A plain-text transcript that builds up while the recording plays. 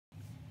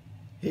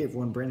Hey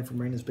everyone, Brandon from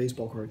Brandon's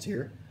Baseball Cards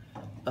here.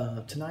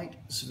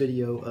 Tonight's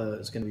video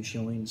is going to be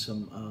showing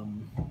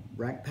some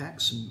rack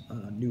packs,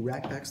 some new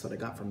rack packs that I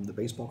got from the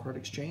Baseball Card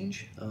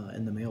Exchange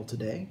in the mail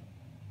today.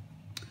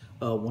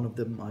 One of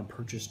them I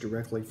purchased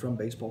directly from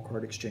Baseball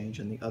Card Exchange,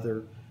 and the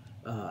other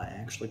I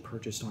actually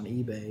purchased on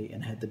eBay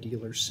and had the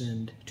dealer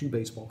send to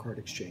Baseball Card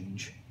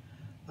Exchange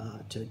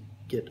to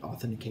get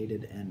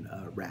authenticated and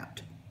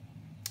wrapped.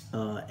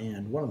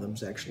 And one of them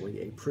is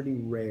actually a pretty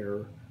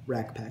rare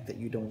rack pack that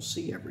you don't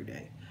see every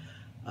day.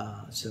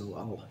 So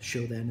I'll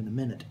show that in a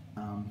minute.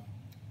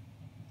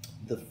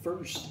 The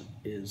first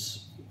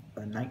is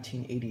a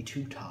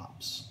 1982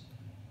 Topps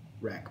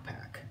rack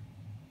pack.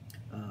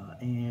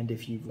 And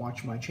if you've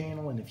watched my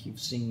channel and if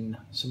you've seen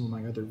some of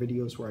my other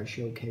videos where I've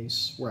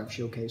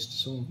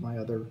showcased some of my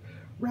other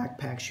rack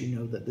packs, you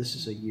know that this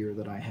is a year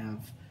that I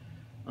have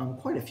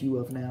quite a few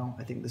of now.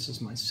 I think this is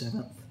my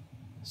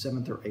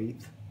seventh or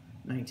eighth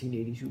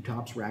 1982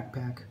 Topps rack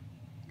pack.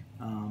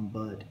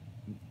 But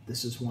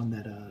this is one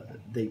that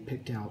they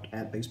picked out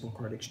at Baseball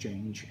Card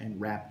Exchange and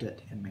wrapped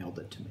it and mailed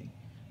it to me.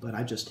 But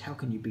how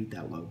can you beat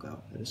that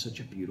logo? That is such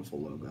a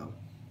beautiful logo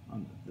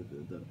on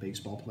the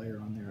baseball player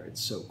on there.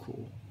 It's so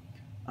cool.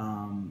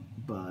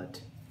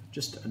 But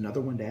just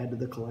another one to add to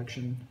the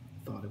collection.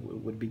 Thought it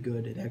would be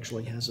good. It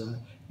actually has a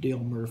Dale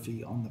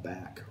Murphy on the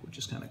back, which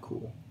is kind of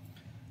cool.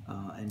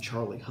 And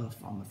Charlie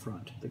Hough on the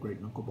front, the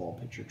great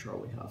knuckleball pitcher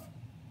Charlie Hough.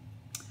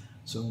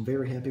 So I'm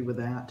very happy with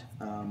that.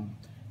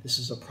 This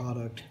is a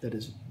product that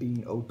is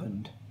being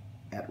opened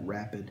at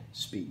rapid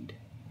speed.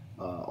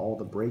 All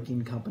the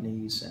breaking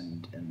companies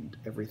and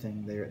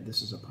everything there,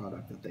 this is a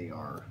product that they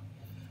are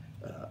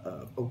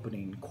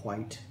opening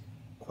quite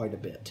a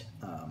bit.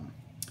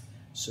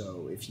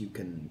 So if you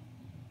can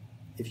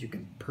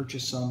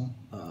purchase some,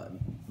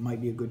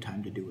 might be a good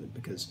time to do it,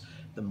 because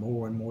the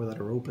more and more that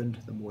are opened,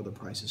 the more the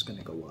price is going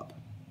to go up.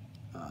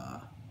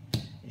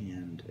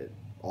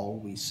 All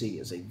we see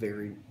is a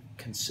very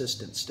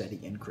consistent, steady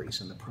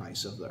increase in the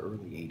price of the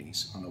early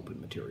 80s on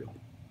open material.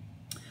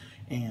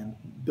 And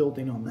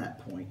building on that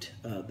point,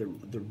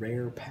 the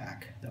rare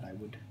pack that I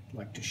would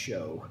like to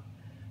show,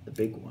 the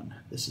big one,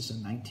 this is a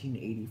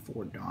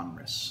 1984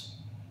 Donruss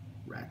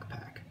rack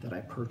pack that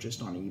I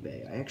purchased on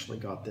eBay. I actually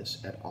got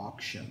this at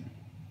auction,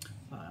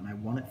 and I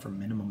won it for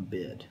minimum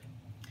bid,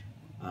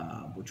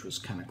 which was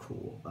kind of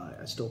cool.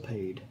 I still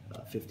paid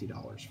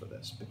 $50 for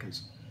this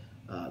because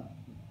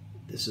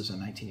this is a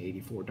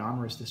 1984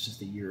 Donruss. This is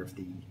the year of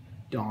the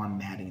Don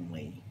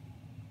Mattingly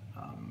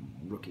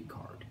rookie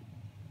card.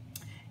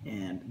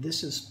 And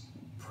this is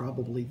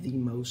probably the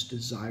most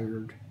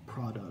desired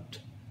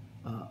product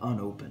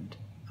unopened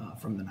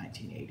from the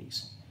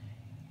 1980s.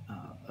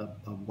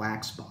 A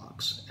wax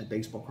box at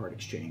Baseball Card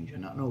Exchange,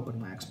 an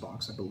unopened wax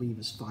box, I believe,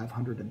 is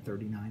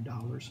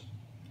 $539.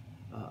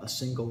 A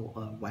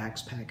single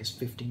wax pack is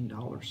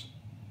 $15.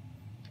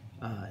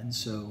 And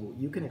so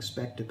you can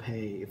expect to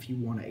pay, if you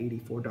want an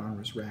 84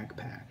 Donruss rack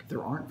pack,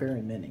 there aren't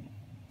very many.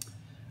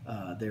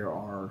 There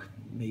are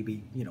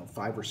maybe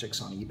 5 or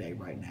 6 on eBay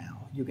right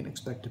now. You can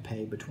expect to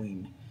pay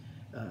between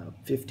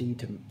 $50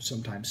 to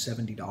sometimes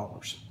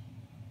 $70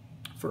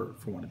 for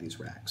one of these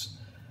racks.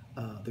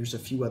 There's a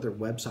few other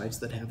websites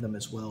that have them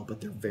as well,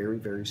 but they're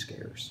very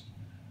scarce.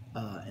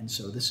 And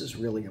so this is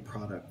really a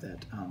product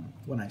that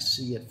when I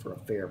see it for a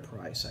fair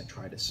price, I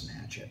try to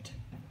snatch it.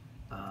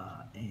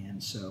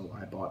 And so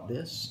I bought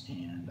this,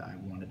 and I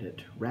wanted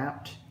it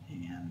wrapped,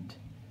 and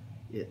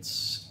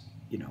it's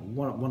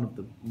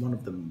one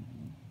of the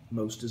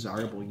most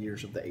desirable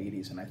years of the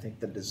 80s, and I think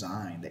the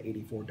design, the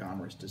 84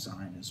 Donruss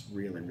design, is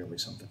really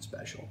something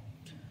special.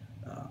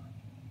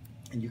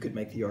 And you could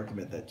make the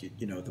argument that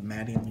the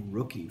Mattingly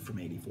rookie from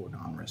 84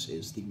 Donruss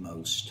is the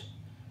most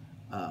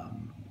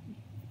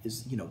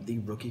the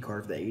rookie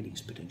card of the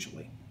 80s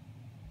potentially.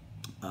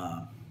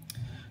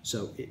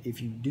 So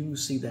if you do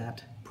see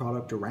that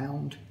product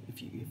around,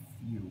 if you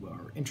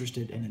are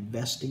interested in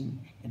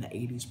investing in an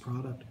 80s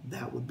product,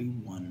 that would be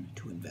one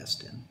to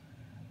invest in,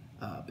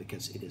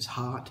 because it is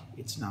hot,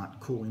 it's not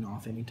cooling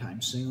off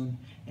anytime soon,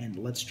 and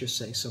let's just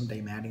say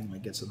someday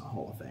Mattingly gets in the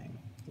Hall of Fame.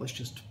 Let's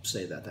just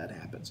say that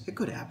happens. It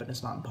could happen,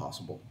 it's not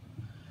impossible.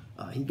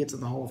 He gets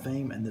in the Hall of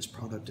Fame, and this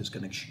product is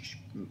going to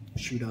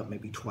shoot up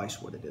maybe twice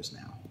what it is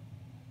now.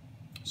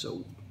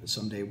 So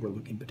someday we're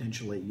looking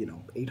potentially,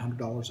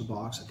 $800 a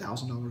box,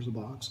 $1,000 a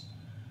box.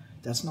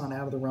 That's not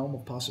out of the realm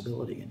of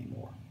possibility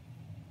anymore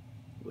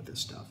with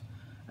this stuff.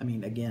 I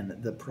mean, again,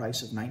 the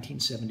price of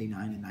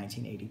 1979 and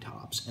 1980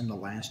 Topps in the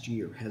last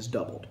year has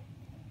doubled.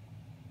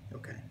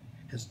 Okay,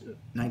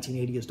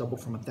 1980 has doubled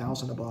from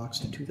 $1,000 a box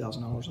to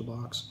 $2,000 a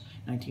box.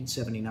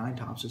 1979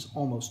 Topps has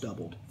almost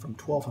doubled from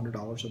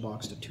 $1,200 a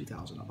box to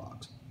 $2,000 a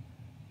box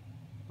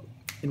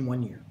in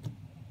 1 year,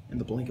 in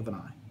the blink of an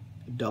eye.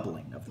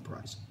 Doubling of the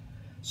price.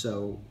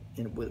 So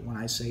when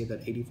I say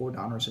that 84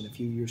 Donruss in a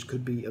few years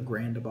could be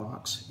 $1,000 a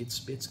box,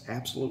 it's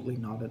absolutely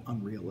not an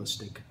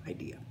unrealistic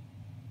idea.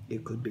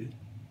 It could be.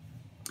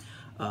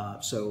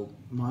 So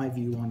my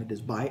view on it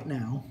is buy it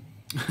now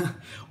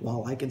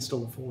while I can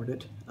still afford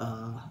it,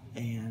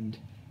 and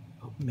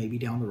maybe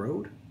down the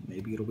road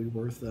maybe it'll be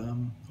worth a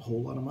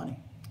whole lot of money.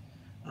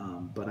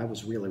 But I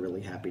was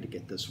really happy to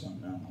get this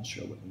one. I'll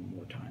show it one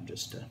more time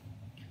just to.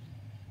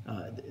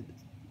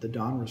 The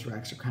Donruss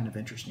racks are kind of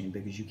interesting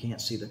because you can't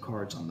see the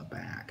cards on the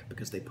back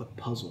because they put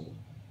puzzle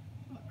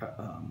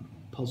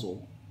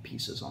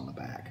pieces on the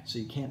back, so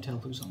you can't tell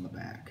who's on the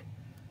back.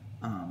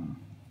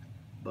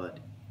 But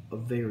a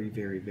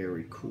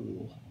very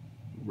cool,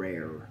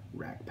 rare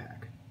rack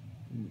pack.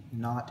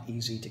 Not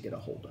easy to get a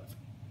hold of.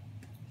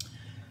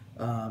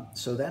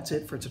 So that's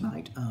it for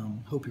tonight.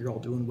 Hope you're all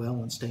doing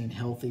well and staying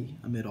healthy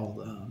amid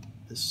all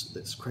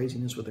this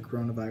craziness with the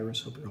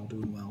coronavirus. Hope you're all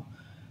doing well.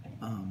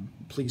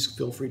 Please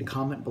feel free to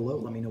comment below.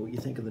 Let me know what you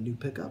think of the new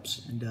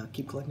pickups, and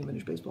keep collecting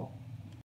vintage baseball.